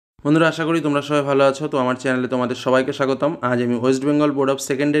বন্ধুরা, আশা করি তোমরা সবাই ভালো আছো। তো আমার চ্যানেলে তোমাদের সবাইকে স্বাগতম। আজ আমি West Bengal board of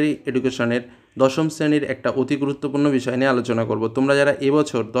secondary এডুকেশনের দশম শ্রেণীর একটা অতি গুরুত্বপূর্ণ বিষয় নিয়ে আলোচনা করব। তোমরা যারা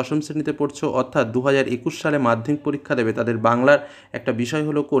এবছর দশম শ্রেণীতে পড়ছো, অর্থাৎ 2021 সালে মাধ্যমিক পরীক্ষা দেবে, তাদের বাংলার একটা বিষয়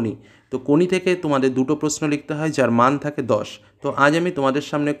হলো কনি। তো কনি থেকে তোমাদের দুটো প্রশ্ন লিখতে হয়, যার মান থাকে 10। তো আজ আমি তোমাদের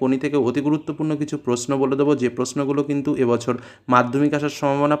সামনে কনি থেকে অতি গুরুত্বপূর্ণ কিছু প্রশ্ন বলে দেবো, যে প্রশ্নগুলো কিন্তু এবছর মাধ্যমিক আসার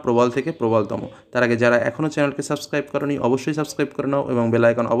সম্ভাবনা প্রবল থেকে প্রবলতম। তার আগে যারা এখনও চ্যানেলকে সাবস্ক্রাইব করোনি, অবশ্যই সাবস্ক্রাইব করে নাও এবং বেল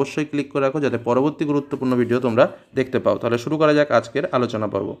আইকন অবশ্যই ক্লিক করে রাখো, যাতে পরবর্তী গুরুত্বপূর্ণ ভিডিও তোমরা দেখতে পাও। তাহলে শুরু করা যাক আজকের আলোচনা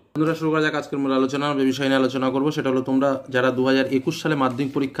পর্ব। বন্ধুরা, শুরু করা যাক আজকের মূল আলোচনা। যে বিষয় নিয়ে আলোচনা করবো সেটা হলো, তোমরা যারা 2021 সালে মাধ্যমিক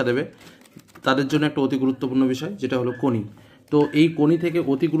পরীক্ষা দেবে তাদের জন্য একটা অতি গুরুত্বপূর্ণ বিষয়, যেটা হলো কনি। তো এই কনি থেকে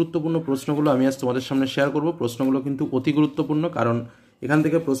অতি গুরুত্বপূর্ণ প্রশ্নগুলো আমি আজ তোমাদের সামনে শেয়ার করব। প্রশ্নগুলো কিন্তু অতি গুরুত্বপূর্ণ, কারণ এখান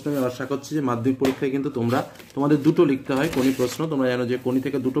থেকে প্রশ্ন আমি আশা করছি যে মাধ্যমিক পরীক্ষায় কিন্তু তোমাদের দুটো লিখতে হয় কনি প্রশ্ন। তোমরা জানো যে কনি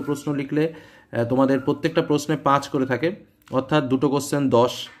থেকে দুটো প্রশ্ন লিখলে তোমাদের প্রত্যেকটা প্রশ্নে 5 করে থাকে, অর্থাৎ দুটো কোশ্চেন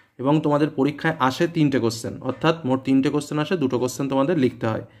 10, এবং তোমাদের পরীক্ষায় আসে 3টে কোশ্চেন, অর্থাৎ মোট 3টে কোশ্চেন আসে, দুটো কোশ্চেন তোমাদের লিখতে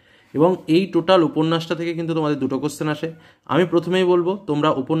হয়। এবং এই টোটাল উপন্যাসটা থেকে কিন্তু তোমাদের দুটো কোশ্চেন আসে। আমি প্রথমেই বলবো, তোমরা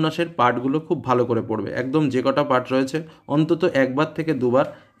উপন্যাসের পার্টগুলো খুব ভালো করে পড়বে। একদম যে কটা পার্ট রয়েছে অন্তত একবার থেকে দুবার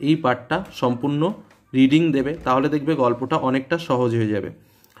এই পার্টটা সম্পূর্ণ রিডিং দেবে, তাহলে দেখবে গল্পটা অনেকটা সহজ হয়ে যাবে।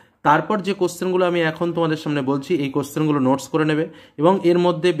 তারপর যে কোশ্চেনগুলো আমি এখন তোমাদের সামনে বলছি, এই কোশ্চেনগুলো নোটস করে নেবে, এবং এর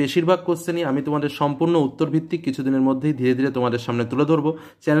মধ্যে বেশিরভাগ কোশ্চেনই আমি তোমাদের সম্পূর্ণ উত্তরভিত্তিক কিছুদিনের মধ্যেই ধীরে ধীরে তোমাদের সামনে তুলে ধরবো।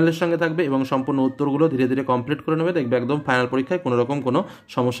 চ্যানেলের সঙ্গে থাকবে এবং সম্পূর্ণ উত্তরগুলো ধীরে ধীরে কমপ্লিট করে নেবে, দেখবে একদম ফাইনাল পরীক্ষায় কোনো রকম কোনো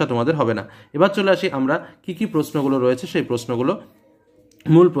সমস্যা তোমাদের হবে না। এবার চলে আসি আমরা কি প্রশ্নগুলো রয়েছে সেই প্রশ্নগুলো,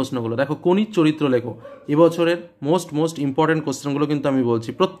 মূল প্রশ্নগুলো। দেখো, কনির চরিত্র লেখো। এবছরের মোস্ট ইম্পর্টেন্ট কোশ্চেনগুলো কিন্তু আমি বলছি।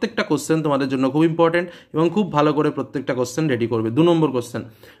 প্রত্যেকটা কোশ্চেন তোমাদের জন্য খুব ইম্পর্টেন্ট এবং খুব ভালো করে প্রত্যেকটা কোশ্চেন রেডি করবে। 2 নম্বর কোশ্চেন,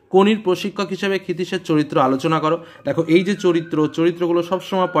 কনির প্রশিক্ষক হিসেবে ক্ষিতীশের চরিত্র আলোচনা করো। দেখো, এই যে চরিত্রগুলো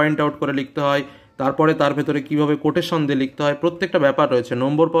সবসময় পয়েন্ট আউট করে লিখতে হয়, তারপরে তার ভেতরে কীভাবে কোটেশন দিয়ে লিখতে হয়, প্রত্যেকটা ব্যাপার রয়েছে,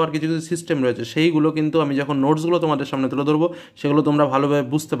 নম্বর পাওয়ার কিছু কিছু সিস্টেম রয়েছে, সেইগুলো কিন্তু আমি যখন নোটসগুলো তোমাদের সামনে তুলে ধরবো সেগুলো তোমরা ভালোভাবে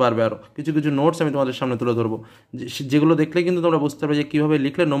বুঝতে পারবে। আরও কিছু কিছু নোটস আমি তোমাদের সামনে তুলে ধরবো, যেগুলো দেখলে কিন্তু তোমরা বুঝতে পারবে যে কীভাবে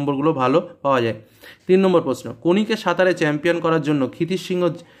লিখলে নম্বরগুলো ভালো পাওয়া যায়। 3 নম্বর প্রশ্ন, কনিকে সাঁতারে চ্যাম্পিয়ন করার জন্য ক্ষিতীশ সিংহ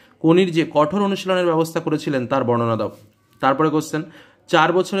কনির যে কঠোর অনুশীলনের ব্যবস্থা করেছিলেন তার বর্ণনা দাও। তারপরে কোশ্চেন, 4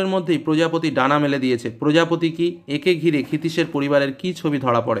 বছরের মধ্যেই প্রজাপতি ডানা মেলে দিয়েছে। প্রজাপতি কি? একে ঘিরে ক্ষিতীশের পরিবারের কি ছবি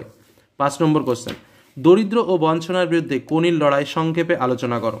ধরা পড়ে? 5 নম্বর কোশ্চেন, দরিদ্র ও বঞ্চনার বিরুদ্ধে কনির লড়াই সংক্ষেপে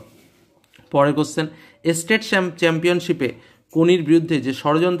আলোচনা করো। পরের কোশ্চেন, স্টেট চ্যাম্পিয়নশিপে কনির বিরুদ্ধে যে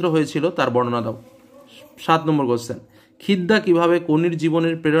ষড়যন্ত্র হয়েছিল তার বর্ণনা দাও। 7 নম্বর কোশ্চেন, খিদ্দা কিভাবে কনির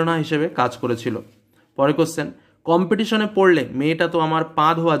জীবনের প্রেরণা হিসেবে কাজ করেছিল? পরের কোশ্চেন, কম্পিটিশনে পড়লে মেয়েটা তো আমার পা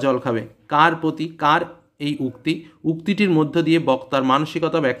ধোয়া জল খাবে, কার প্রতি কার এই উক্তিটির মধ্য দিয়ে বক্তার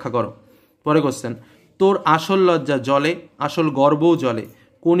মানসিকতা ব্যাখ্যা করো। পরের কোশ্চেন, তোর আসল লজ্জা জলে, আসল গর্বও জলে,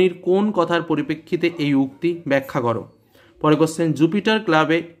 কনির কোন কথার পরিপ্রেক্ষিতে এই উক্তি ব্যাখ্যা করো। পরে কোশ্চেন, জুপিটার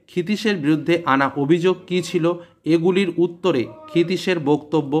ক্লাবে ক্ষিতীশের বিরুদ্ধে আনা অভিযোগ কী ছিল? এগুলির উত্তরে ক্ষিতীশের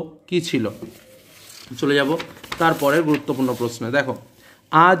বক্তব্য কী ছিল? চলে যাব তারপরের গুরুত্বপূর্ণ প্রশ্নে। দেখো,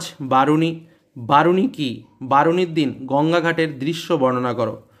 আজ বারুণী কি? বারুণীর দিন গঙ্গাঘাটের দৃশ্য বর্ণনা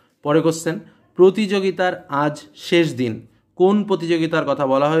করো। পরে কোশ্চেন, প্রতিযোগিতার আজ শেষ দিন, কোন প্রতিযোগিতার কথা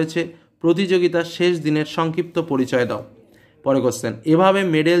বলা হয়েছে? প্রতিযোগিতার শেষ দিনের সংক্ষিপ্ত পরিচয় দাও। পরে কোশ্চেন, এভাবে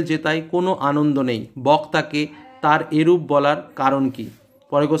মেডেল জেতায় কোনো আনন্দ নেই, বক্তাকে তার এরূপ বলার কারণ কি?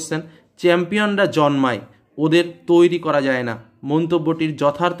 পরে কোশ্চেন, চ্যাম্পিয়নরা জন্মায়, ওদের তৈরি করা যায় না, মন্তব্যটির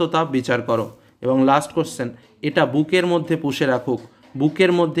যথার্থতা বিচার করো। এবং লাস্ট কোশ্চেন, এটা বুকের মধ্যে পুষে রাখুক।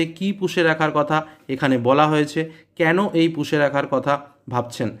 বুকের মধ্যে কি পুষে রাখার কথা এখানে বলা হয়েছে? কেন এই পুষে রাখার কথা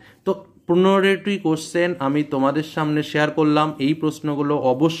ভাবছেন? তো 15টি কোশ্চেন আমি তোমাদের সামনে শেয়ার করলাম। এই প্রশ্নগুলো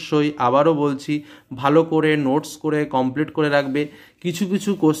অবশ্যই, আবারও বলছি, ভালো করে নোটস করে কমপ্লিট করে রাখবে। কিছু কিছু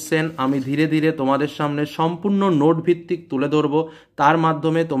কোশ্চেন আমি ধীরে ধীরে তোমাদের সামনে সম্পূর্ণ নোট ভিত্তিক তুলে ধরবো, তার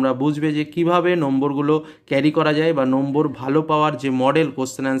মাধ্যমে তোমরা বুঝবে যে কিভাবে নম্বরগুলো ক্যারি করা যায়, বা নম্বর ভালো পাওয়ার যে মডেল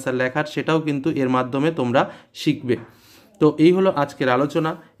কোশ্চেন অ্যান্সার লেখার, সেটাও কিন্তু এর মাধ্যমে তোমরা শিখবে। তো এই হলো আজকের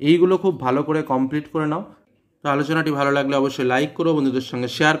আলোচনা, এইগুলো খুব ভালো করে কমপ্লিট করে নাও। তো আলোচনাটি ভালো লাগলে অবশ্যই লাইক করো, বন্ধুদের সঙ্গে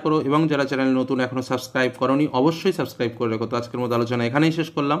শেয়ার করো, এবং যারা চ্যানেল নতুন এখনও সাবস্ক্রাইব করোনি অবশ্যই সাবস্ক্রাইব করে রেখো। তো আজকের মতো আলোচনা এখানেই শেষ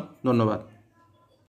করলাম। ধন্যবাদ।